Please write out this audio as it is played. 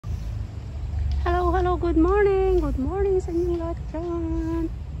Hello, good morning. Good morning sa inyong lahat dyan.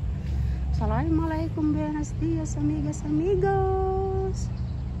 Assalamualaikum, buenos dias, amigas, amigos.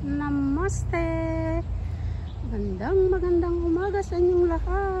 Namaste. Magandang umaga sa inyong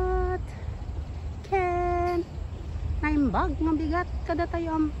lahat. Ken, naimbag nga bigat kada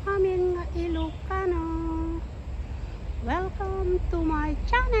tayo ang amin nga Ilocano. Welcome to my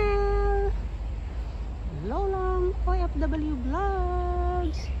channel, Lolang Ofw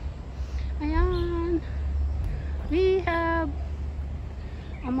Vlogs. Ayan, we have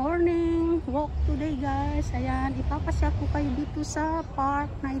a morning walk today, guys. Ayan, ipapasya ko kayo dito sa park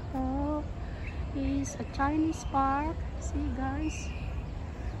na ito. Is a Chinese park. See, guys,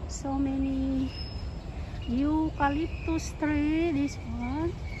 so many eucalyptus tree. This one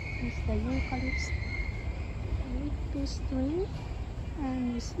is the eucalyptus tree,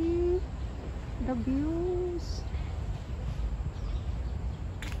 and you see the views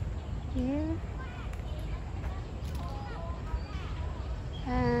here.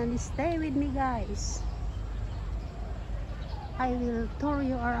 And stay with me, guys. I will tour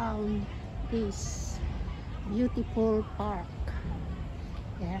you around this beautiful park.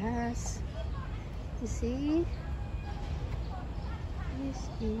 Yes, you see,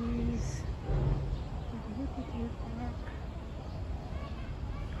 this is a beautiful park.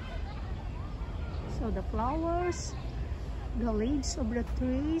 So the flowers, the leaves of the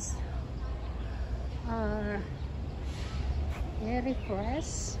trees are very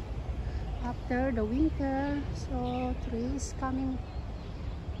fresh after the winter. So leaves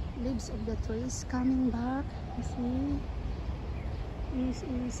of the trees coming back. You see, this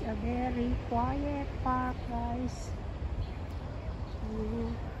is a very quiet park, guys.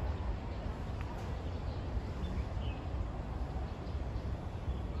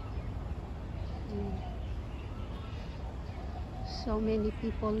 So many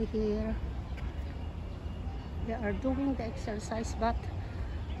people here. They are doing the exercise, but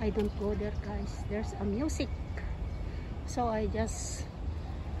I don't go there, guys. There's a music, so I just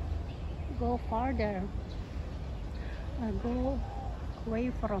go farther. I go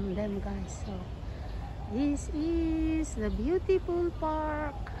away from them, guys. So this is the beautiful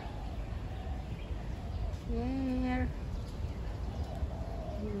park here.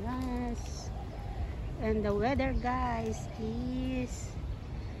 Yes, and the weather, guys, is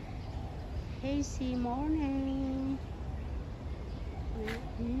hazy morning.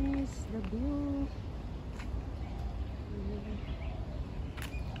 Here is the view.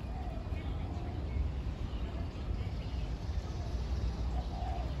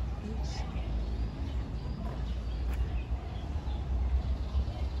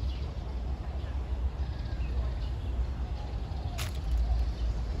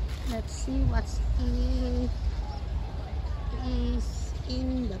 Let's see what's is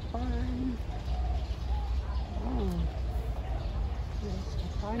in the pond. Oh, there's a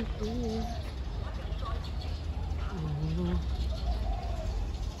pond here. Oh,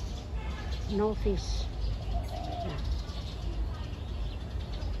 no fish.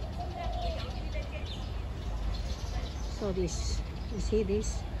 So this, you see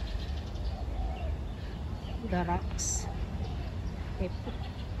this? The rocks. They put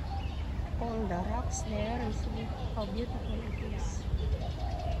all the rocks there. You see how beautiful it is.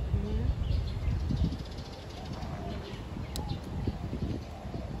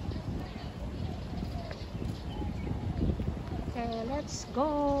 Okay, let's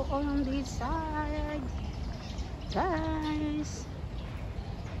go on this side, guys.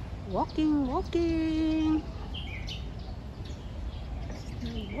 Walking.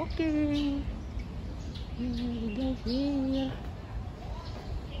 We go here.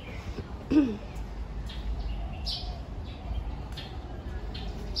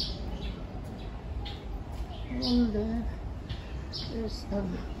 There's a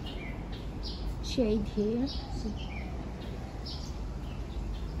shade here. See?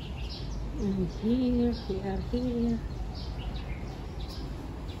 And here we are here.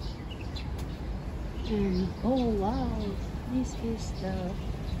 And oh wow, this is the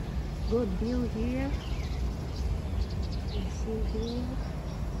good view here. You see here.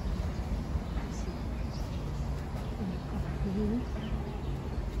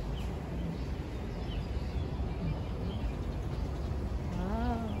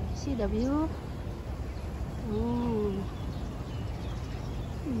 Wow, see the view? Oh,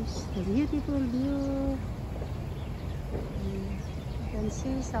 it's a beautiful view. You can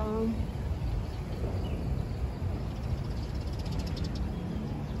see some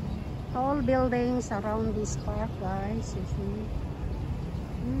tall buildings around this park, guys. You see?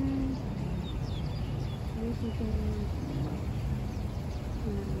 Beautiful.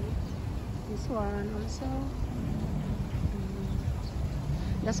 You see one also.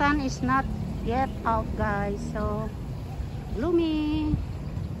 The sun is not yet out, guys, so gloomy.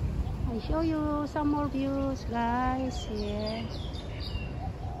 I show you some more views, guys. Here,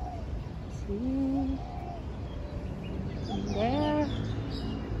 see, and there,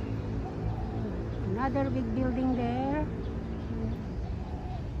 another big building there.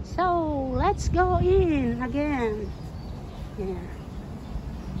 So let's go in again. Yeah.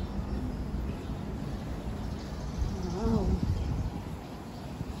 Wow.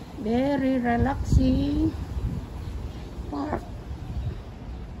 Very relaxing park,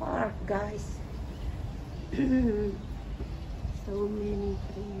 guys. So many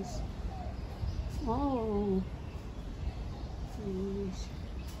trees. Oh,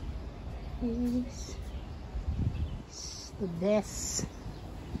 this is the best.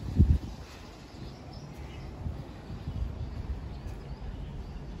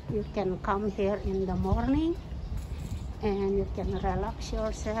 You can come here in the morning and you can relax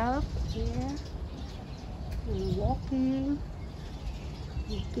yourself here and walking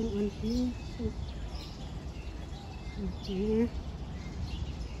on here. Okay.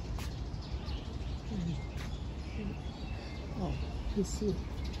 Oh, you see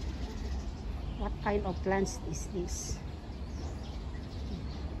what kind of plants is this?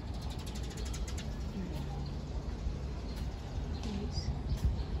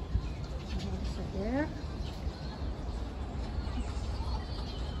 Also there.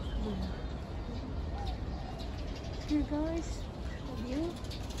 Here, guys, the view.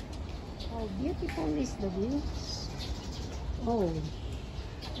 How beautiful is the view? Oh,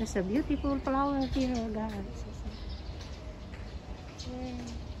 there's a beautiful flower here, guys. Yeah.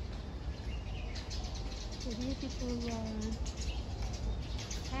 A beautiful one.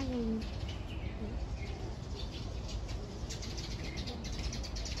 Hanging.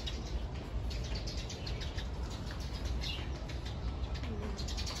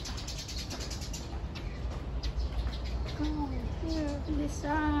 Oh, here to the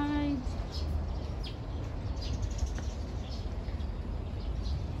side.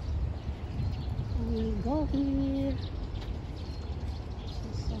 We go here.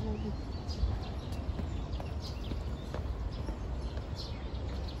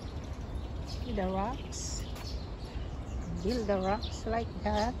 The rocks. Build the rocks like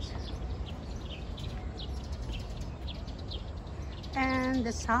that. And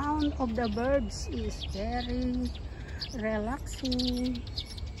the sound of the birds is very relaxing.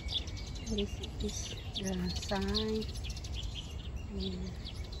 This is the sign.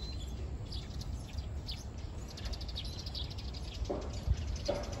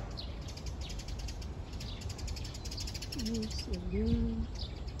 This is blue.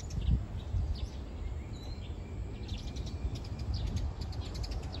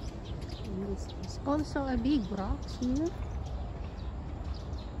 This is also a big rock here.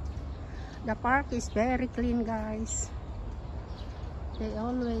 The park is very clean, guys. They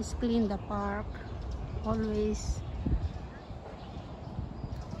always clean the park. Always.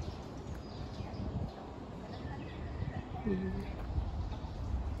 Yeah.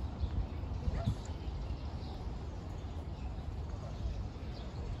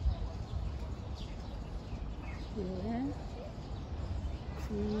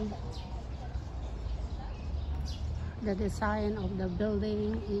 The design of the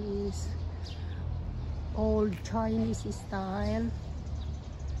building is old Chinese style.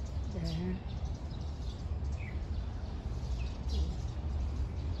 There.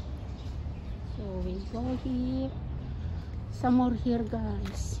 So we go here. Some more here,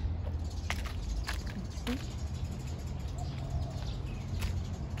 guys. Let's see.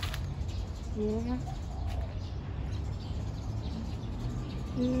 Yeah.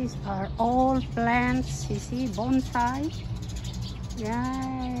 These are all plants, you see, bonsai.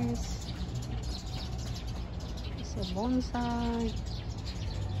 Yes, it's a bonsai.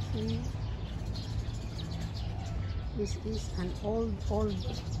 See? This is an old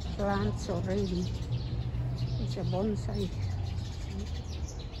plants already. It's a bonsai.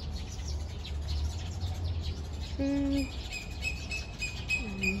 See?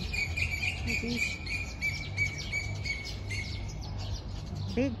 This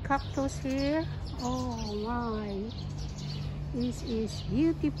big cactus here. Oh my, this is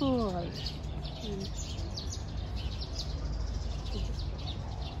beautiful.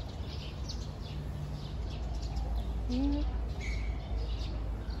 Here.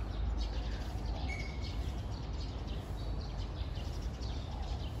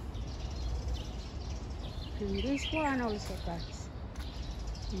 And this one also, guys.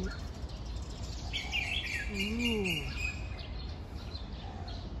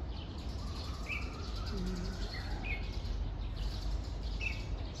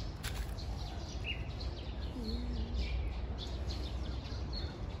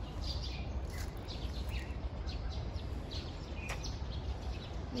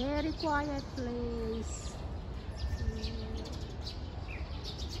 Very quiet place.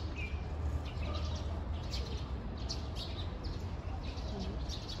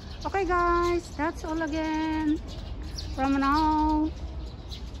 Okay guys, that's all again from now,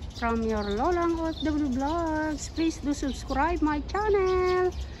 from your Lolang Ofw vlogs. Please do subscribe my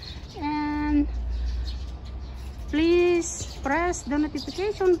channel and please press the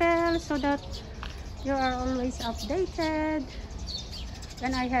notification bell so that you are always updated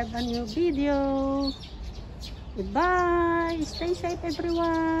when I have a new video. Goodbye. Stay safe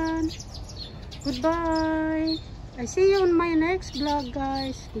everyone. Goodbye. I see you on my next vlog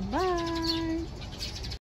guys. Goodbye.